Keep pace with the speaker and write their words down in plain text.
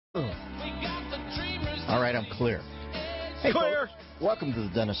All right, I'm clear. Hey, Clear. folks, welcome to the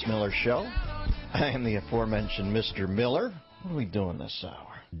Dennis Miller Show. I am the aforementioned Mr. Miller. What are we doing this hour?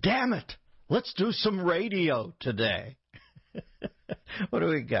 Damn it! Let's do some radio today. What do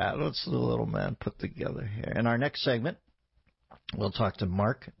we got? What's the little man put together here? In our next segment, we'll talk to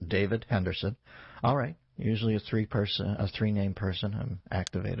Mark David Henderson. All right, usually a three-name person I'm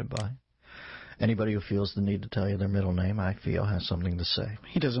activated by. Anybody who feels the need to tell you their middle name, I feel, has something to say.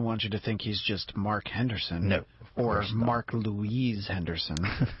 He doesn't want you to think he's just Mark Henderson. No. Or Mark Louise Henderson.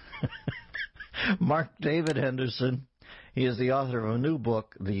 Mark David Henderson. He is the author of a new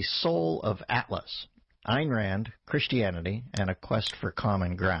book, The Soul of Atlas, Ayn Rand, Christianity, and a Quest for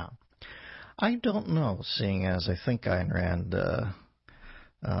Common Ground. I don't know, seeing as I think Ayn Rand,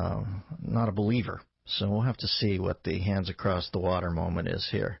 not a believer. So we'll have to see what the hands across the water moment is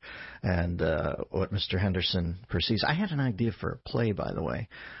here and what Mr. Henderson perceives. I had an idea for a play, by the way.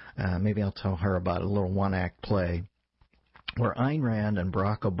 Maybe I'll tell her about a little one-act play where Ayn Rand and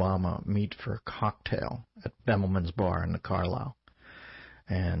Barack Obama meet for a cocktail at Bemelman's Bar in the Carlisle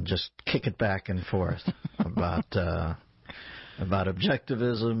and just kick it back and forth about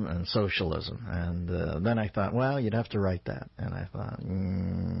objectivism and socialism. And then I thought, well, you'd have to write that. And I thought,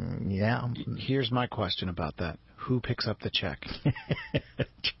 yeah. Here's my question about that. Who picks up the check?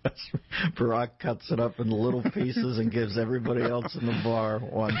 Barack cuts it up into little pieces and gives everybody else in the bar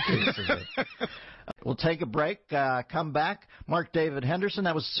one piece of it. We'll take a break, come back. Mark David Henderson,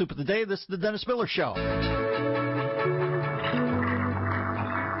 that was Soup of the Day. This is the Dennis Miller Show.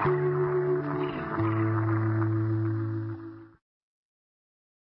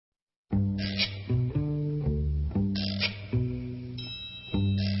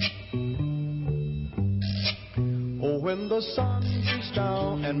 When the sun beats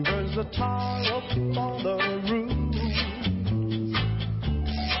down and burns the tar up on the roof.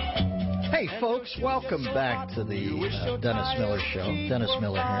 Hey, folks, welcome back to the Dennis Miller Show. Dennis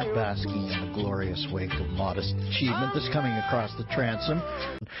Miller here, basking in the glorious wake of modest achievement that's coming across the transom.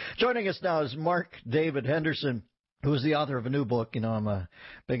 Joining us now is Mark David Henderson, who is the author of a new book. You know, I'm a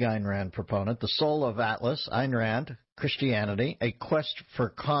big Ayn Rand proponent. The Soul of Atlas, Ayn Rand, Christianity, a Quest for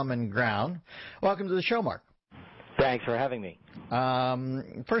Common Ground. Welcome to the show, Mark. Thanks for having me.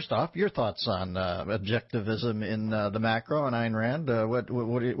 First off, your thoughts on objectivism in the macro and Ayn Rand.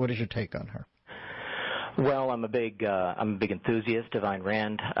 What is your take on her? Well, I'm a big enthusiast of Ayn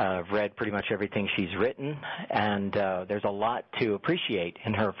Rand. I've read pretty much everything she's written, and there's a lot to appreciate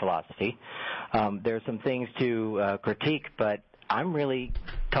in her philosophy. There's some things to critique, but I'm really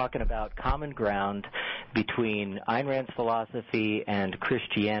talking about common ground between Ayn Rand's philosophy and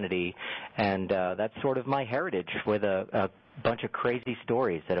Christianity, and that's sort of my heritage with a bunch of crazy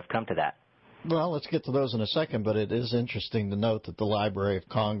stories that have come to that. Well, let's get to those in a second, but it is interesting to note that the Library of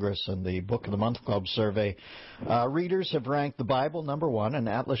Congress and the Book of the Month Club survey readers have ranked the Bible #1 and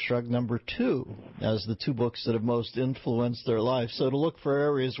Atlas Shrugged #2 as the two books that have most influenced their life. So to look for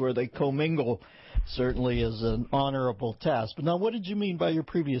areas where they commingle certainly is an honorable task. But now, what did you mean by your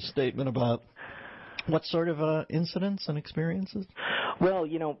previous statement about what sort of incidents and experiences? Well,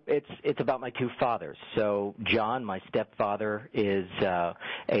 you know, it's about my two fathers. So John, my stepfather, is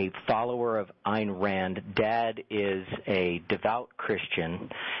a follower of Ayn Rand. Dad is a devout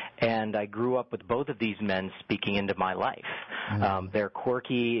Christian, and I grew up with both of these men speaking into my life. They're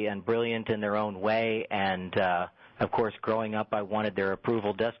quirky and brilliant in their own way, and of course, growing up, I wanted their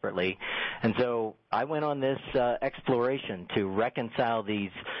approval desperately. And so I went on this exploration to reconcile these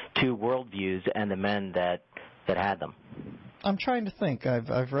two worldviews and the men that had them. I'm trying to think.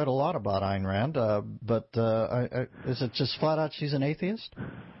 I've read a lot about Ayn Rand, but is it just flat out she's an atheist?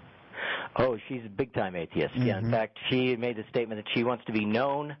 Oh, she's a big-time atheist. Mm-hmm. Yeah, in fact, she made the statement that she wants to be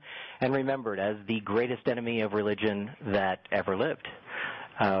known and remembered as the greatest enemy of religion that ever lived.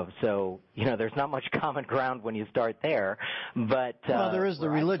 So, you know, there's not much common ground when you start there, but well, there is the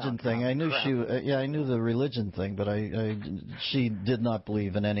religion thing. I knew I knew the religion thing, but she did not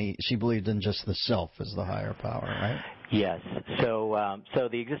believe in any. She believed in just the self as the higher power, right? Yes. So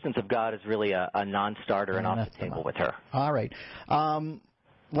the existence of God is really a non-starter and off the table with her. All right.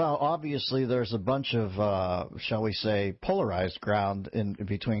 Well, obviously, there's a bunch of, shall we say, polarized ground in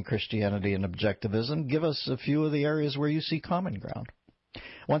between Christianity and objectivism. Give us a few of the areas where you see common ground.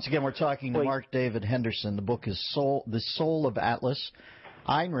 Once again, we're talking to Mark David Henderson. The book is The Soul of Atlas,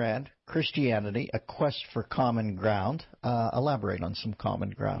 Ayn Rand, Christianity, A Quest for Common Ground. Elaborate on some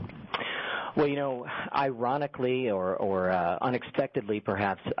common ground. Well, you know, ironically or unexpectedly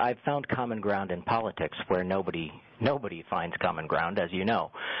perhaps, I've found common ground in politics where nobody nobody finds common ground, as you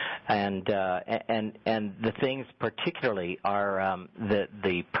know, and the things particularly are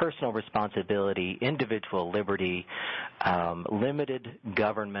the personal responsibility, individual liberty, limited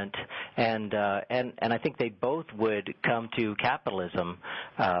government, and I think they both would come to capitalism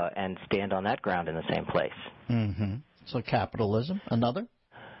and stand on that ground in the same place. Mm-hmm. So capitalism, another?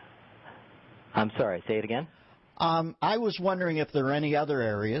 I'm sorry, say it again? I was wondering if there are any other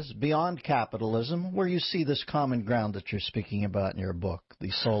areas beyond capitalism where you see this common ground that you're speaking about in your book,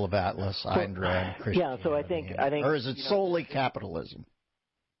 the soul of Atlas, Ayn Rand, Christianity. Yeah, so I think, or is it solely capitalism?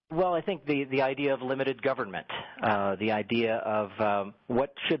 Well, I think the idea of limited government, the idea of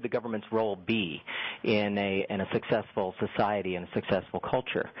what should the government's role be in a successful society and a successful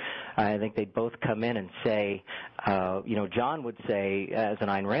culture. I think they both come in and say, John would say, as an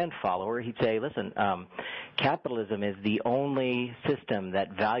Ayn Rand follower, he'd say, listen, capitalism is the only system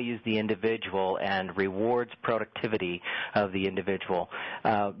that values the individual and rewards productivity of the individual.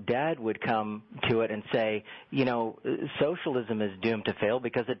 Dad would come to it and say, socialism is doomed to fail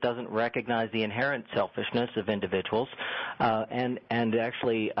because it doesn't recognize the inherent selfishness of individuals and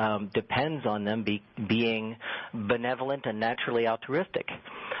actually depends on them being benevolent and naturally altruistic.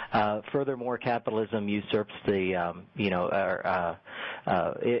 Furthermore, capitalism usurps the in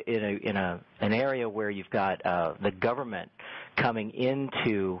an area where you've got the government coming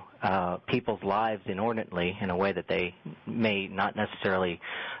into people's lives inordinately in a way that they may not necessarily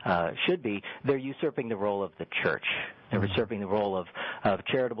should be. They're usurping the role of the church. They're usurping the role of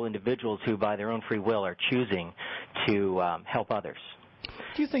charitable individuals who, by their own free will, are choosing to help others.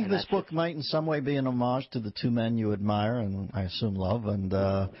 Do you think this book might in some way be an homage to the two men you admire and I assume love, and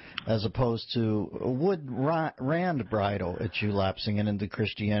as opposed to would Rand bridle at you lapsing it into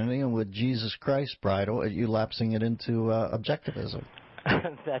Christianity, and would Jesus Christ bridle at you lapsing it into objectivism?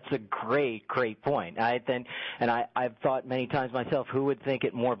 That's a great point. I've thought many times myself, who would think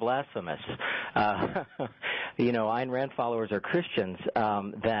it more blasphemous? Ayn Rand followers are Christians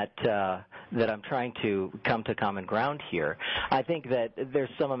that I'm trying to come to common ground here. I think that there's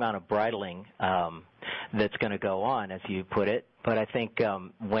some amount of bridling that's going to go on, as you put it. But I think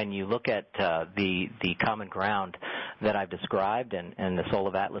when you look at the common ground that I've described and the soul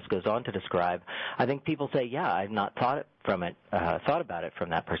of Atlas goes on to describe, I think people say, yeah, I've not thought about it from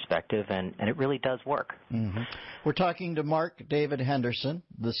that perspective, and it really does work. Mm-hmm. We're talking to Mark David Henderson,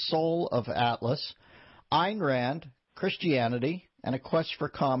 The Soul of Atlas. Ayn Rand, Christianity, and A Quest for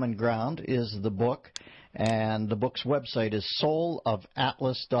Common Ground is the book, and the book's website is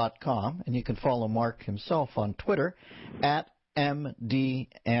soulofatlas.com, and you can follow Mark himself on Twitter at MD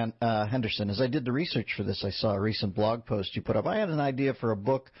Henderson. As I did the research for this, I saw a recent blog post you put up. I had an idea for a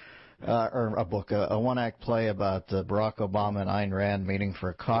one-act play about Barack Obama and Ayn Rand meeting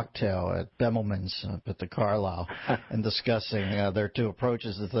for a cocktail at Bemelman's at the Carlisle and discussing their two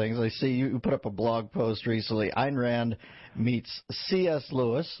approaches to things. I see you put up a blog post recently. Ayn Rand meets C.S.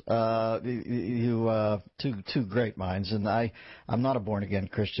 Lewis. Two great minds. And I'm not a born-again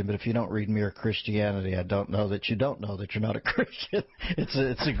Christian, but if you don't read Mere Christianity, I don't know that you don't know that you're not a Christian.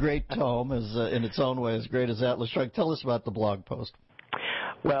 It's a great tome, in its own way, as great as Atlas Shrugged. Tell us about the blog post.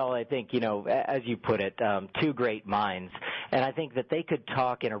 Well, I think, as you put it, two great minds. And I think that they could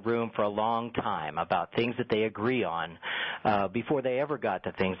talk in a room for a long time about things that they agree on before they ever got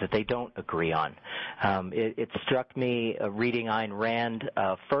to things that they don't agree on. It struck me reading Ayn Rand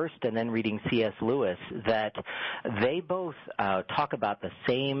first and then reading C.S. Lewis that they both talk about the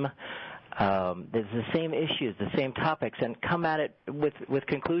same issues, the same topics, and come at it with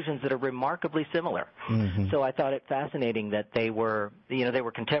conclusions that are remarkably similar. Mm-hmm. So I thought it fascinating that they were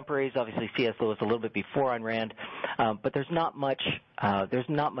contemporaries. Obviously, C.S. Lewis a little bit before Ayn Rand, but there's not much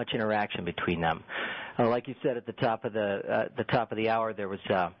interaction between them. Like you said at the top of the hour, there was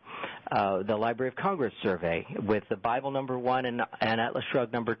the Library of Congress survey with the Bible number 1 and Atlas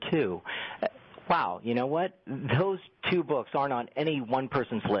Shrugged number 2. Wow, you know what? Those two books aren't on any one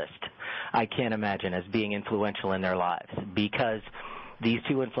person's list, I can't imagine, as being influential in their lives, because these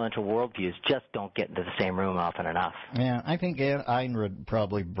two influential worldviews just don't get into the same room often enough. Yeah, I think Ayn would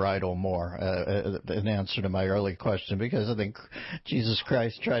probably bridle more in answer to my early question, because I think Jesus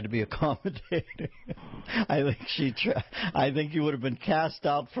Christ tried to be accommodating. I think you would have been cast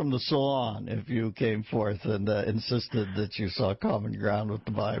out from the salon if you came forth and insisted that you saw common ground with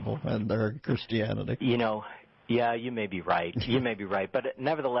the Bible and their Christianity. Yeah, you may be right. You may be right. But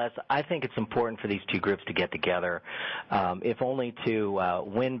nevertheless, I think it's important for these two groups to get together, if only to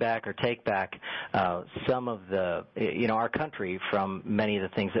win back or take back some of the, our country from many of the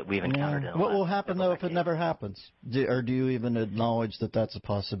things that we've encountered. Yeah. What will happen, though, if it never happens? Or do you even acknowledge that that's a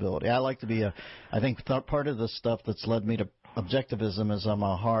possibility? I like to be I think part of the stuff that's led me to objectivism is I'm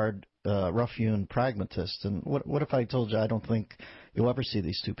a hard, rough-hewn pragmatist. And what if I told you I don't think you'll ever see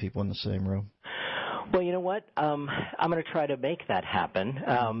these two people in the same room? Well, you know what? I'm going to try to make that happen.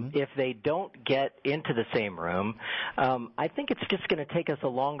 If they don't get into the same room, I think it's just going to take us a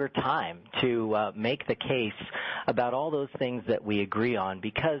longer time to make the case about all those things that we agree on,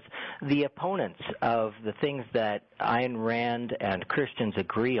 because the opponents of the things that Ayn Rand and Christians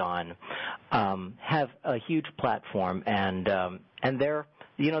agree on have a huge platform, and they're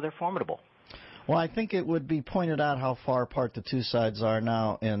formidable. Well, I think it would be pointed out how far apart the two sides are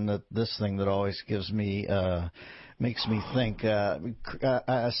now in this thing that always makes me think.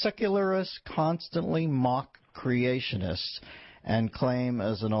 Secularists constantly mock creationists and claim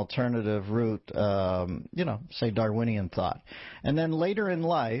as an alternative route, say Darwinian thought. And then later in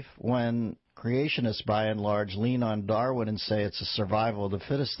life, when creationists, by and large, lean on Darwin and say it's a survival of the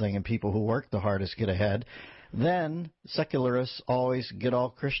fittest thing and people who work the hardest get ahead, then secularists always get all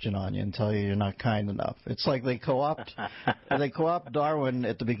Christian on you and tell you you're not kind enough. It's like they co-opt Darwin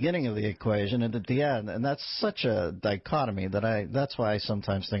at the beginning of the equation and at the end, and that's such a dichotomy that's why I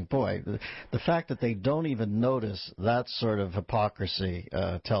sometimes think, boy, the fact that they don't even notice that sort of hypocrisy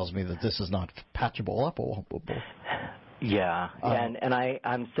tells me that this is not patchable up. Yeah, and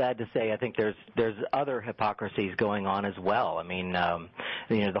I'm sad to say I think there's other hypocrisies going on as well. I mean,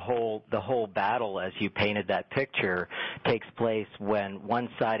 the whole battle, as you painted that picture, takes place when one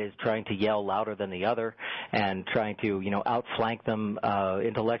side is trying to yell louder than the other and trying to outflank them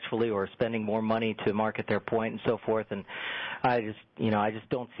intellectually or spending more money to market their point and so forth. And I just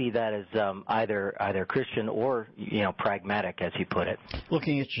don't see that as either Christian or pragmatic, as you put it.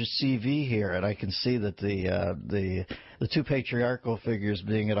 Looking at your CV here, and I can see that the two patriarchal figures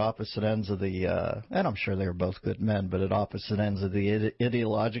being at opposite ends of the, and I'm sure they were both good men, but at opposite ends of the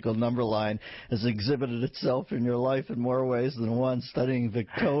ideological number line has exhibited itself in your life in more ways than one, studying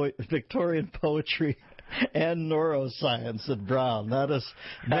Victorian poetry and neuroscience at Brown. That is,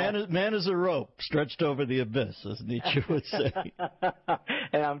 man is a rope stretched over the abyss, as Nietzsche would say.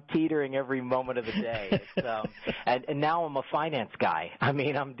 And I'm teetering every moment of the day. And now I'm a finance guy. I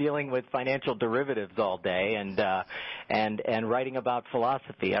mean, I'm dealing with financial derivatives all day and writing about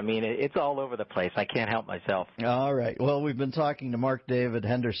philosophy. I mean, it's all over the place. I can't help myself. All right. Well, we've been talking to Mark David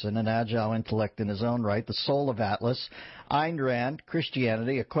Henderson, an agile intellect in his own right, the soul of Atlas, Ayn Rand,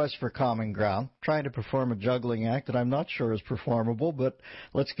 Christianity, a quest for common ground, trying to perform a juggling act that I'm not sure is performable, but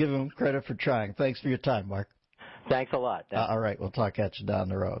let's give him credit for trying. Thanks for your time, Mark. Thanks a lot. All right, we'll talk at you down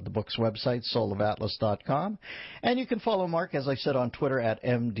the road. The book's website, soulofatlas.com. And you can follow Mark, as I said, on Twitter at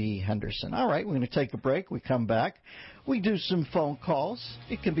MD Henderson. All right, we're going to take a break. We come back. We do some phone calls.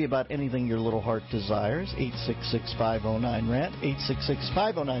 It can be about anything your little heart desires. 866-509-RANT,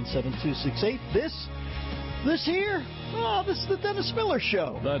 866-509-7268. This here, this is the Dennis Miller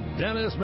Show. The Dennis